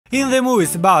In the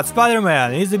movies about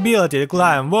Spider-Man, his ability to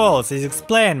climb walls is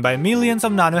explained by millions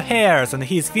of nano hairs on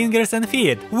his fingers and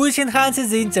feet, which enhances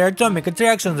the interatomic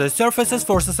attraction to surfaces,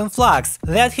 forces and flux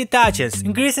that he touches,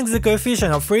 increasing the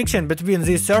coefficient of friction between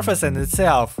this surface and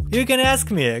itself. You can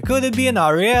ask me, could it be in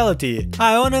our reality?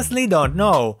 I honestly don't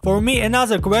know. For me,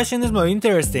 another question is more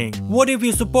interesting. What if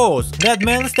you suppose that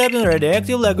man stepped in a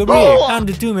radioactive Lego brick, and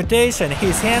due to imitation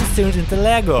his hands turned into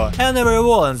Lego, and every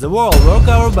wall in the world were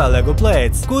covered by Lego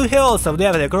plates? Could he also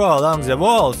deftly crawl along the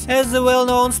walls as the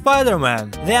well-known Spider-Man?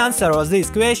 The answer of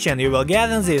this question you will get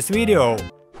in this video.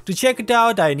 To check it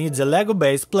out, I need the Lego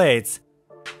base plates.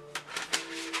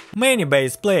 Many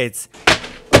base plates.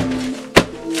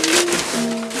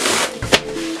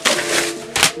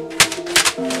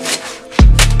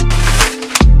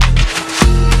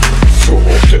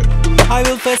 I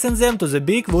will fasten them to the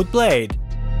big wood plate.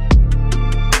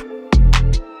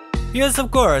 Yes,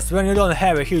 of course, when you don't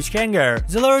have a huge hanger,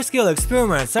 the lower scale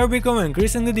experiments are becoming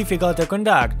increasingly difficult to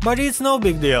conduct, but it's no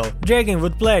big deal. Dragging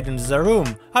wood plate into the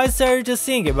room, I started to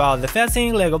think about the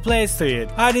fastening Lego plates to it.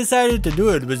 I decided to do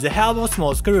it with the help of a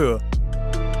small screw.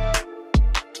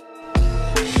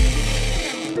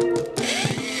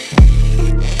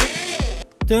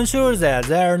 To ensure that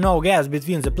there are no gaps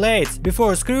between the plates,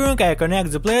 before screwing I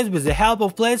connect the plates with the help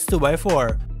of plates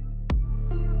 2x4.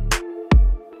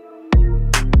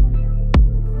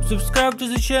 Subscribe to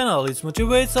the channel, it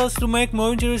motivates us to make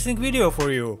more interesting video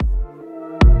for you.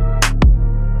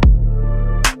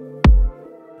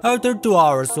 After 2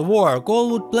 hours of work, all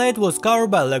wood plate was covered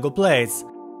by Lego plates.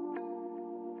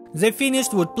 The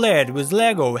finished wood plate with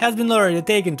Lego has been already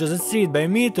taken to the street by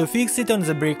me to fix it on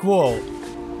the brick wall.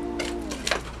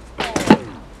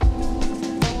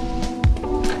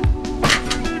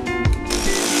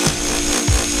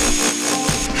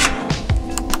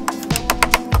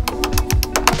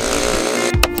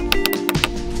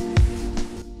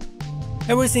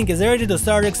 Everything is ready to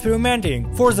start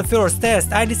experimenting. For the first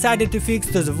test, I decided to fix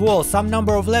to the wall some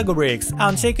number of Lego bricks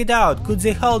and check it out, could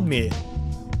they hold me?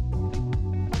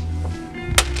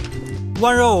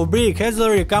 One row of brick has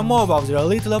already come off after a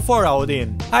little effort out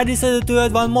in. I decided to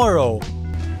add one more row.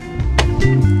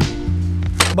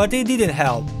 But it didn't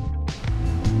help.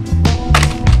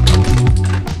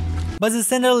 But the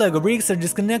standard Lego bricks are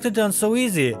disconnected and so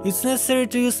easy, it's necessary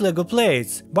to use Lego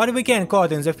plates. But we can't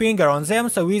cut in the finger on them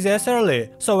so easy as early,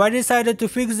 so I decided to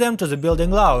fix them to the building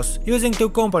gloves. Using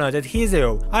 2-component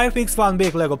adhesive, I fixed one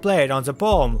big Lego plate on the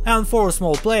palm and 4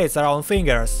 small plates around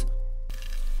fingers.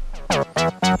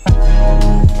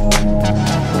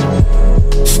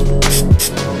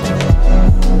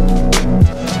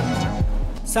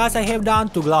 Thus I have done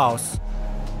 2 gloves.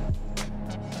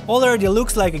 Already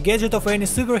looks like a gadget of any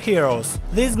superheroes.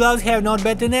 These gloves have not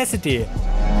bad tenacity.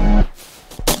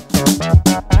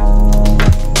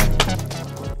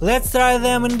 Let's try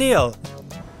them and deal.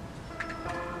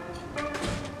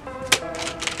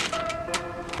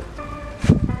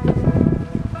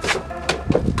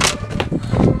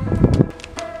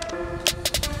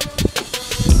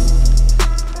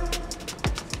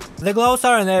 The gloves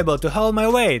are unable to hold my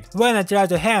weight. When I try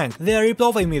to hang, they rip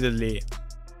off immediately.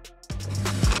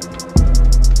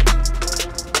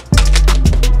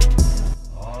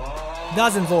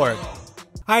 Doesn't work.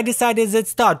 I decided that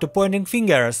start to pointing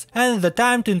fingers, and the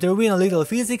time to intervene a little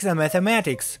physics and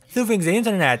mathematics. Surfing the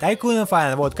internet, I couldn't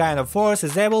find what kind of force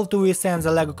is able to withstand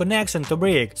the Lego connection to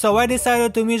brick, so I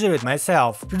decided to measure it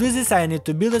myself. To do this I need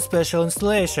to build a special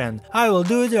installation. I will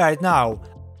do it right now.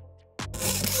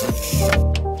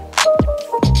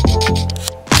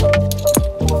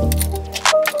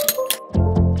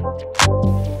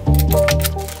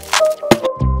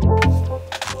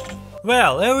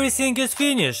 Well, everything is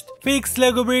finished. Fix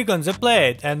Lego brick on the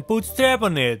plate and put strap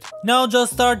on it. Now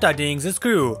just start tightening the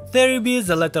screw. There is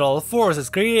the lateral force is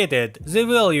created, the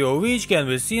value of which can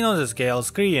be seen on the scale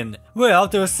screen. Well,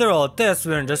 after several tests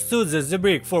we understood that the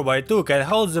brick 4x2 can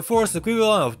hold the force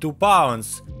equivalent of 2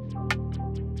 pounds.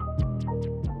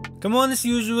 Common is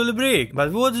usually brick,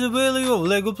 but what the value of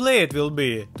Lego plate will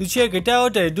be? To check it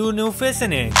out I do new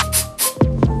fastening.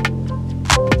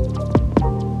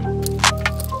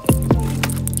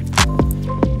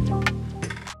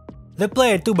 The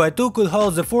plate 2x2 could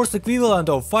hold the force equivalent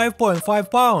of 5.5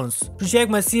 pounds. To check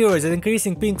my theory that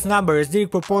increasing Pinks's number is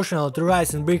direct proportional to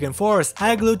rise in brick and force,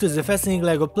 I glued to the fastening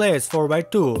Lego plates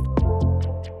 4x2.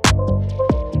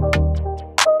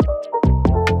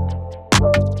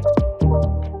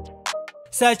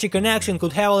 Such a connection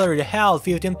could have already held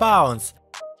 15 pounds.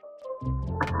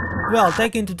 Well,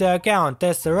 taking into account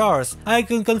test errors, I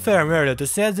can confirm earlier to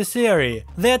set the theory.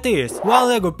 That is, one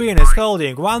Lego pin is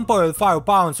holding 1.5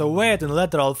 pounds of weight in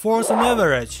lateral force on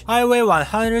average. I weigh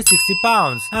 160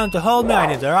 pounds, and to hold me I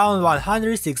need around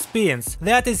 106 pins.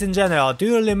 That is, in general,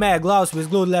 two early made gloves with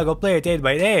glued Lego plate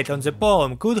 8x8 on the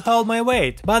palm could hold my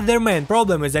weight, but their main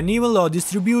problem is uneven load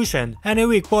distribution and a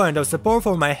weak point of support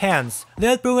for my hands.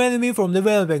 That prevented me from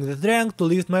developing the strength to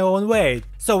lift my own weight.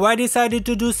 So I decided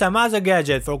to do some other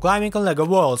gadget for climbing on Lego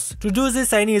walls. To do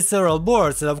this I need several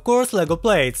boards and of course Lego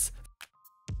plates.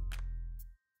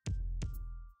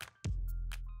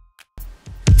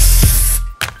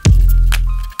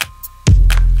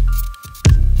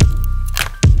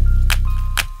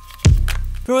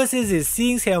 First, these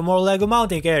things have more Lego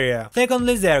mounting area.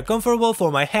 Secondly, they are comfortable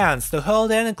for my hands to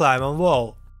hold and climb on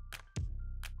wall.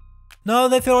 Now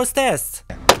the first test.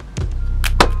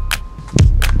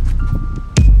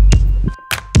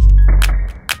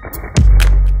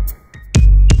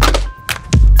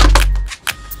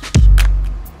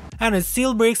 And it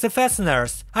still breaks the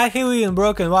fasteners. I have even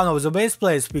broken one of the base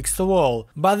plates fixed to wall.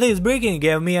 But this breaking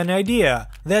gave me an idea.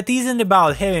 That isn't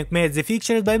about having made the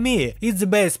fixtures by me, it's the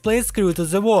base plate screwed to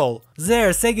the wall. They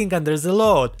are sagging under the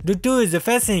load. Due to it, the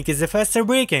fastening is the faster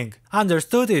breaking.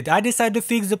 Understood it, I decided to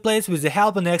fix the plates with the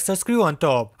help of an extra screw on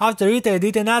top. After it I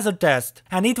did another test,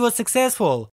 and it was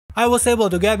successful. I was able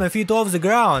to get my feet off the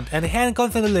ground and hang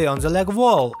confidently on the Lego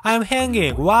wall. I'm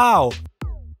hanging, wow!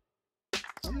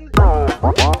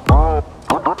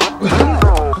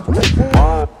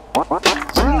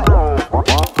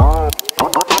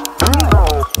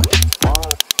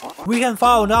 We have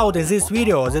found out in this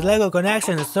video that Lego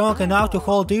connection is strong enough to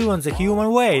hold even the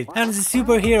human weight, and the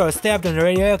superhero stepped on a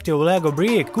radioactive Lego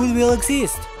brick could will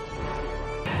exist.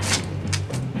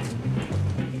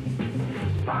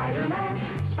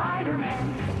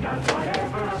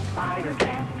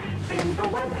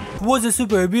 What's the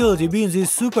super ability being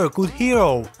this super good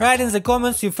hero? Write in the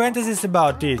comments your fantasies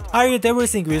about it. I read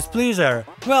everything with pleasure.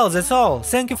 Well, that's all.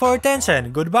 Thank you for your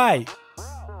attention. Goodbye.